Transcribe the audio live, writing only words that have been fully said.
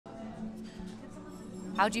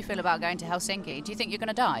How do you feel about going to Helsinki? Do you think you're going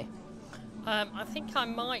to die? I think I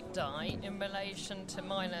might die in relation to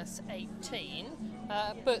 -18,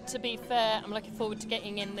 but to be fair, I'm looking forward to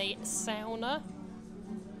getting in the sauna.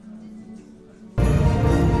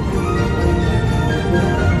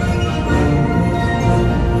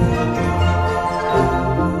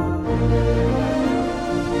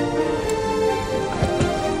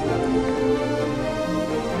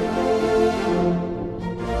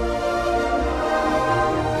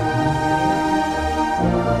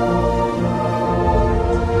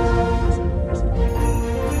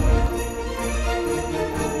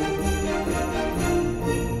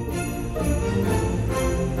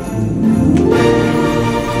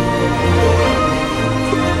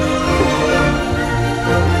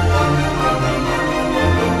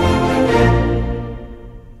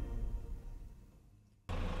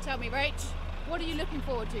 Tell me, Rach, what are you looking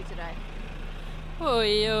forward to today?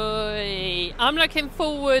 Oi, oi. I'm looking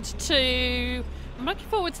forward to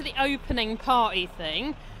the opening party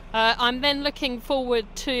thing. I'm then looking forward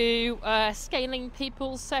to scaling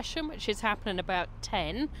people's session, which is happening about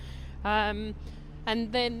 10, and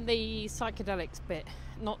then the psychedelics bit,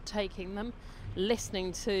 not taking them,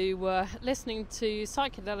 listening to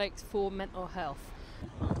psychedelics for mental health.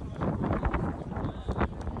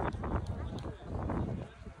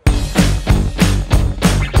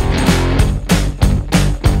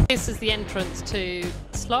 This is the entrance to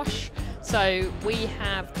Slush, so we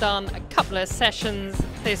have done a couple of sessions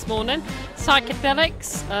this morning.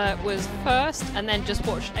 Psychedelics was first, and then just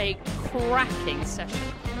watched a cracking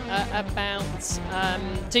session about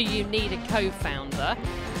do you need a co-founder,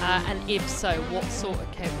 and if so, what sort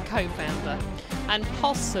of co-founder? And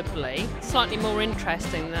possibly, slightly more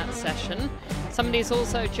interesting than that session, somebody's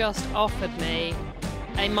also just offered me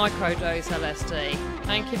a microdose LSD.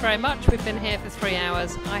 Thank you very much. We've been here for 3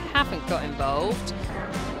 hours. I haven't got involved.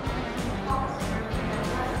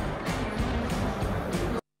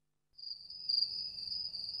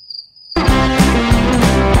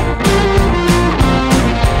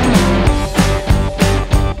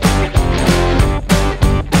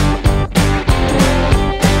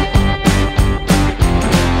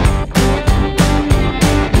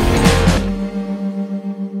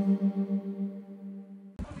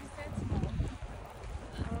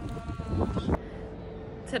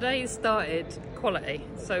 Today started quality,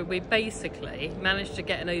 so we basically managed to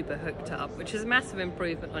get an Uber hooked up, which is a massive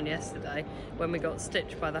improvement on yesterday when we got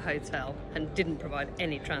stitched by the hotel and didn't provide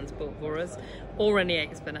any transport for us or any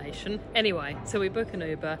explanation. Anyway, so we book an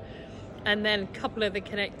Uber, and then a couple of the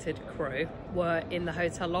connected crew were in the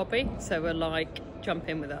hotel lobby, so we're like, jump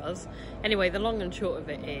in with us. Anyway, the long and short of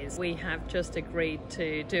it is we have just agreed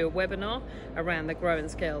to do a webinar around the Grow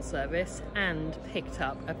and Scale service and picked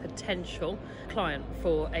up a potential client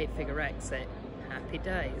for 8-figure exit. Happy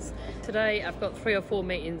days. Today I've got 3 or 4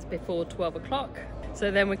 meetings before 12 o'clock,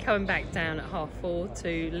 so then we're coming back down at 4:30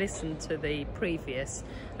 to listen to the previous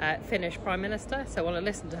Finnish Prime Minister, so I want to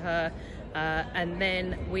listen to her, and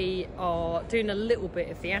then we are doing a little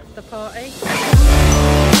bit of the after party.